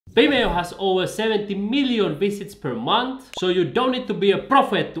Vimeo has over 70 million visits per month, so you don't need to be a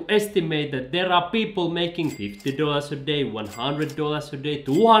prophet to estimate that there are people making $50 a day, $100 a day,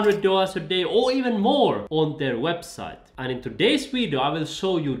 $200 a day, or even more on their website. And in today's video, I will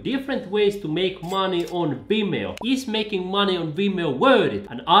show you different ways to make money on Vimeo. Is making money on Vimeo worth it?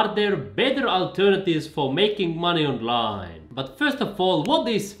 And are there better alternatives for making money online? But first of all, what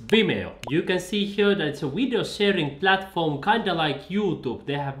is Vimeo? You can see here that it's a video sharing platform kinda like YouTube.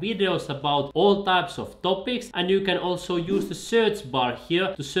 They have videos about all types of topics, and you can also use the search bar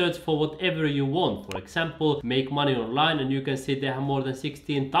here to search for whatever you want. For example, make money online, and you can see they have more than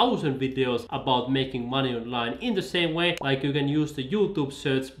 16,000 videos about making money online. In the same way, like you can use the YouTube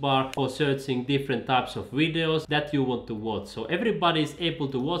search bar for searching different types of videos that you want to watch. So everybody is able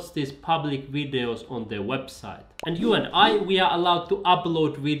to watch these public videos on their website. And you and I, we are allowed to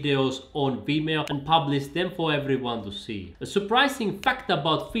upload videos on Vimeo and publish them for everyone to see. A surprising fact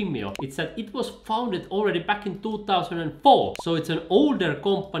about Vimeo is that it was founded already back in 2004. So it's an older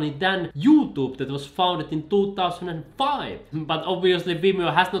company than YouTube that was founded in 2005. But obviously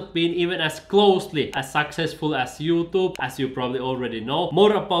Vimeo has not been even as closely as successful as YouTube, as you probably already know.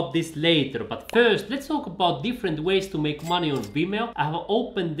 More about this later. But first, let's talk about different ways to make money on Vimeo. I have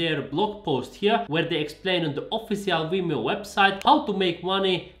opened their blog post here where they explain on the official Vimeo website how to make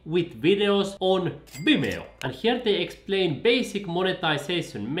money with videos on Vimeo. And here they explain basic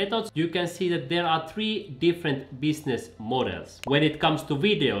monetization methods. You can see that there are three different business models. When it comes to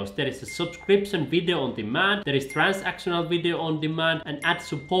videos, there is a subscription video on demand, there is transactional video on demand, and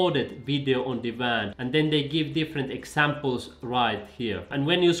ad-supported video on demand. And then they give different examples right here. And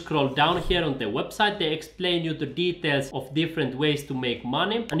when you scroll down here on their website, they explain you the details of different ways to make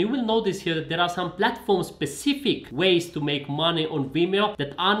money. And you will notice here that there are some platform-specific ways to make money on Vimeo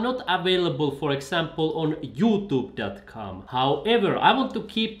that are not available, for example, on youtube.com. However, I want to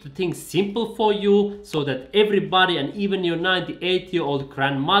keep the things simple for you so that everybody, and even your 98-year-old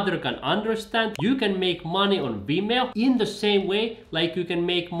grandmother, can understand. You can make money on Vimeo in the same way like you can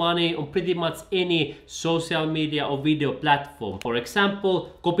make money on pretty much any social media or video platform. For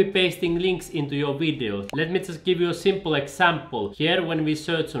example, copy pasting links into your videos. Let me just give you a simple example. Here, when we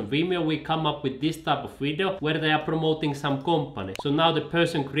search on Vimeo, we come up with this type of video where they are promoting some company. So now the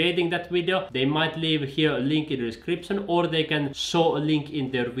person creating that video, they might leave here a link in the description, or they can show a link in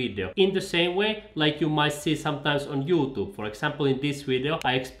their video. In the same way like you might see sometimes on YouTube. For example, in this video,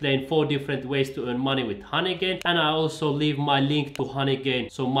 I explain 4 different ways to earn money with Honeygain, and I also leave my link to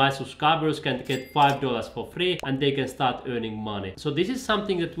Honeygain so my subscribers can get $5 for free and they can start earning money. So this is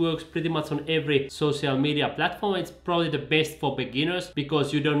something that works pretty much on every social media platform. It's probably the best for beginners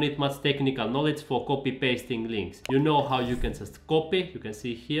because you don't need much technical knowledge for copy pasting links. You know how you can just copy, you can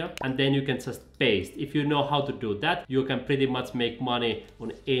see here, and then you can just paste. If you know how to do that, you can pretty much make money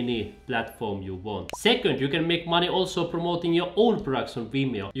on any platform you want. Second, you can make money also promoting your own products on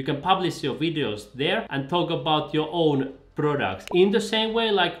Vimeo. You can publish your videos there and talk about your own products in the same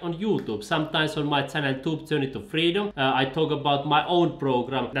way like on YouTube. Sometimes on my channel Tube Journey to Freedom, I talk about my own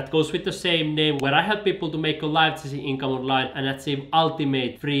program that goes with the same name, where I help people to make a life-changing income online and achieve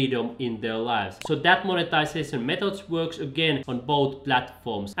ultimate freedom in their lives. So that monetization methods works again on both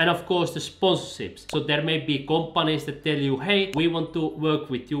platforms. And of course the sponsorships. So there may be companies that tell you, hey, we want to work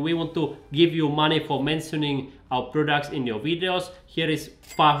with you, we want to give you money for mentioning our products in your videos. Here is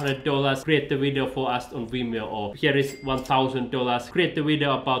 $500, create the video for us on Vimeo, or here is $1,000, create the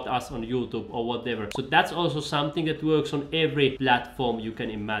video about us on YouTube, or whatever. So that's also something that works on every platform you can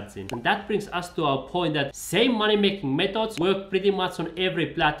imagine. And that brings us to our point that same money making methods work pretty much on every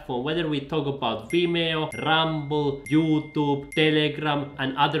platform, whether we talk about Vimeo, Rumble, YouTube, Telegram,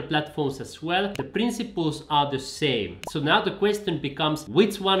 and other platforms as well. The principles are the same. So now the question becomes,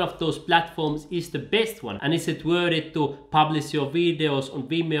 which one of those platforms is the best one? And is it worth it to publish your videos on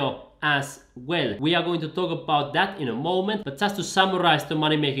Vimeo as well? We are going to talk about that in a moment, but just to summarize the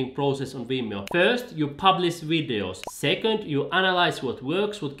money making process on Vimeo. First, you publish videos. Second, you analyze what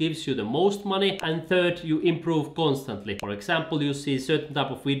works, what gives you the most money. And third, you improve constantly. For example, you see certain type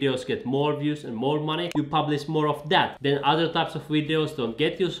of videos get more views and more money, you publish more of that. Then other types of videos don't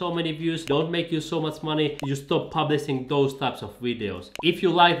get you so many views, don't make you so much money, you stop publishing those types of videos. If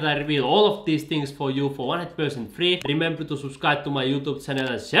you like that I reveal all of these things for you for 100% free, remember to subscribe to my YouTube channel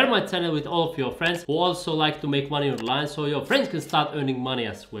and share my channel with all of your friends who also like to make money online, so your friends can start earning money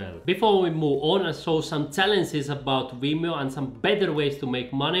as well. Before we move on and show some challenges about Vimeo and some better ways to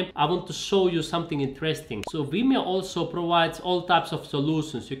make money, I want to show you something interesting. So Vimeo also provides all types of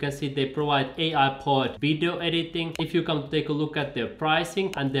solutions. You can see they provide AI-powered video editing. If you come to take a look at their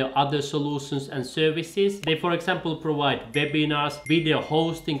pricing and their other solutions and services, they for example provide webinars, video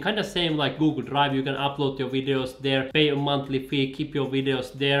hosting, kind of same like Google Drive. You can upload your videos there, pay a monthly fee, keep your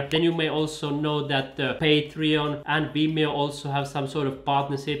videos there. Then you may also know that Patreon and Vimeo also have some sort of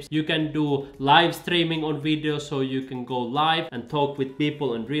partnerships. You can do live streaming on video, so you can go live and talk with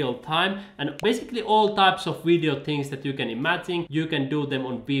people in real time, and basically all types of video things that you can imagine, you can do them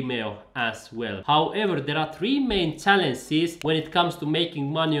on Vimeo as well. However, there are three main challenges when it comes to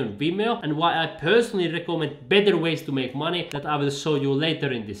making money on Vimeo, and why I personally recommend better ways to make money that I will show you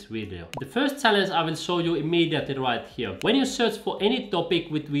later in this video. The first challenge I will show you immediately right here. When you search for any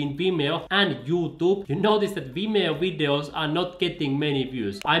topic between Vimeo and YouTube, you notice that Vimeo videos are not getting many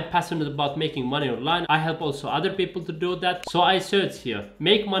views. I'm passionate about making money online. I help also other people to do that. So I search here,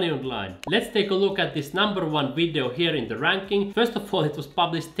 make money online. Let's take a look at this #1 video here in the ranking. First of all, it was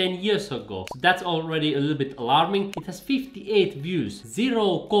published 10 years ago. So that's already a little bit alarming. It has 58 views,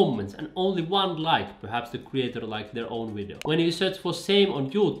 0 comments, and only 1 like. Perhaps the creator liked their own video. When you search for same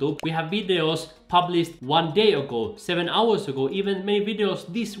on YouTube, we have videos published 1 day ago, 7 hours ago, even many videos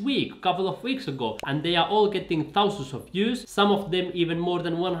this week, a couple of weeks ago, and they are all getting thousands of views, some of them even more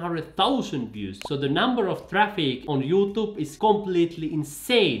than 100,000 views. So the number of traffic on YouTube is completely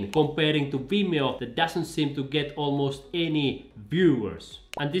insane comparing to Vimeo that doesn't seem to get almost any viewers.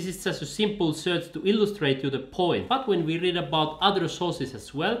 And this is just a simple search to illustrate you the point. But when we read about other sources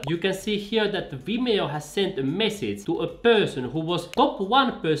as well, you can see here that Vimeo has sent a message to a person who was top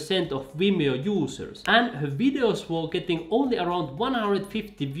 1% of Vimeo users. And her videos were getting only around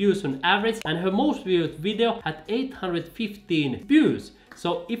 150 views on average, and her most viewed video had 815 views.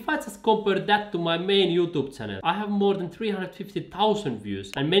 So if I just compare that to my main YouTube channel, I have more than 350,000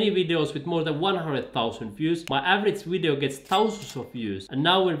 views and many videos with more than 100,000 views. My average video gets thousands of views. And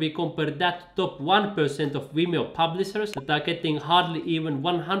now when we compare that to top 1% of Vimeo publishers that are getting hardly even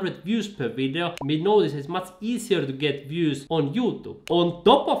 100 views per video, we notice it's much easier to get views on YouTube. On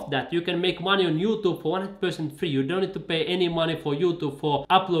top of that, you can make money on YouTube for 100% free. You don't need to pay any money for YouTube for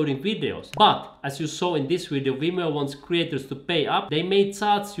uploading videos. But as you saw in this video, Vimeo wants creators to pay up. They may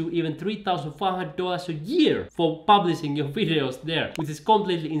charge you even $3,500 a year for publishing your videos there, which is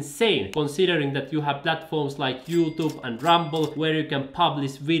completely insane considering that you have platforms like YouTube and Rumble where you can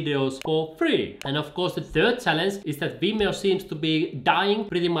publish videos for free. And of course, the third challenge is that Vimeo seems to be dying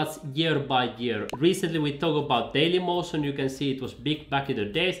pretty much year by year. Recently we talked about Dailymotion. You can see it was big back in the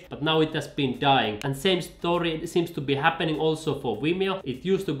days, but now it has been dying. And same story seems to be happening also for Vimeo. It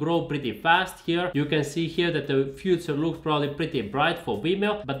used to grow pretty fast here. You can see here that the future looks probably pretty bright for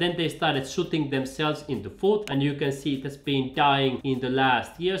Vimeo, but then they started shooting themselves in the foot, and you can see it has been dying in the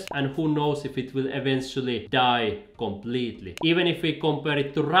last years, and who knows if it will eventually die completely. Even if we compare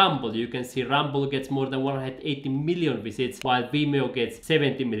it to Rumble, you can see Rumble gets more than 180 million visits while Vimeo gets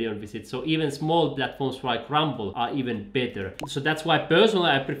 70 million visits. So even small platforms like Rumble are even better. So that's why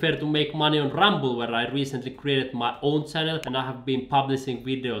personally I prefer to make money on Rumble, where I recently created my own channel and I have been publishing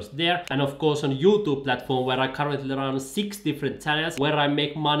videos there, and of course on YouTube platform where I currently run 6 different channels where I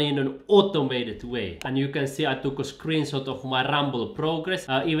make money in an automated way. And you can see I took a screenshot of my Rumble progress.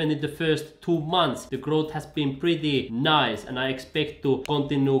 Even in the first 2 months the growth has been pretty nice, and I expect to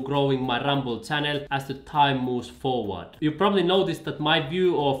continue growing my Rumble channel as the time moves forward. You probably noticed that my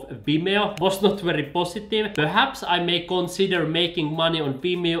view of Vimeo was not very positive. Perhaps I may consider making money on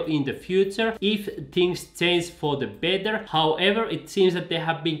Vimeo in the future if things change for the better. However, it seems that they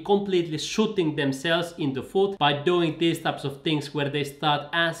have been completely shooting themselves in the foot by doing these types of things where they start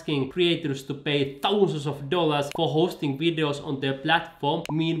asking creators to pay thousands of dollars for hosting videos on their platform.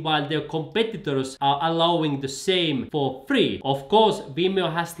 Meanwhile, their competitors are allowing the same for free. Of course,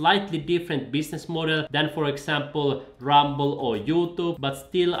 Vimeo has slightly different business model than, for example, Rumble or YouTube, but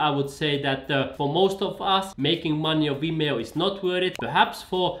still I would say that for most of us, making money on Vimeo is not worth it. Perhaps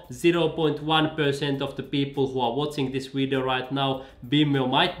for 0.1% of the people who are watching this video right now, Vimeo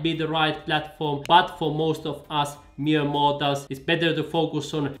might be the right platform, but for most of us, mere mortals, it's better to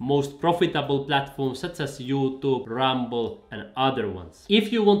focus on most profitable platforms such as YouTube, Rumble and other ones.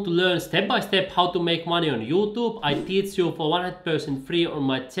 If you want to learn step by step how to make money on YouTube, I teach you for 100% free on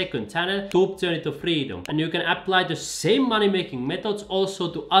my second channel, Tube Journey to Freedom. And you can apply the same money making methods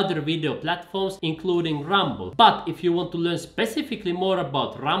also to other video platforms including Rumble. But if you want to learn specifically more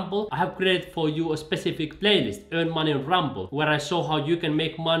about Rumble, I have created for you a specific playlist, Earn Money on Rumble, where I show how you can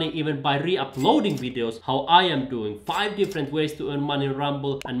make money even by re-uploading videos, how I am doing, 5 different ways to earn money on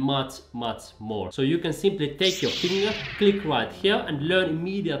Rumble and much more. So you can simply take your finger, click right here and learn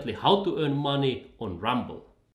immediately how to earn money on Rumble.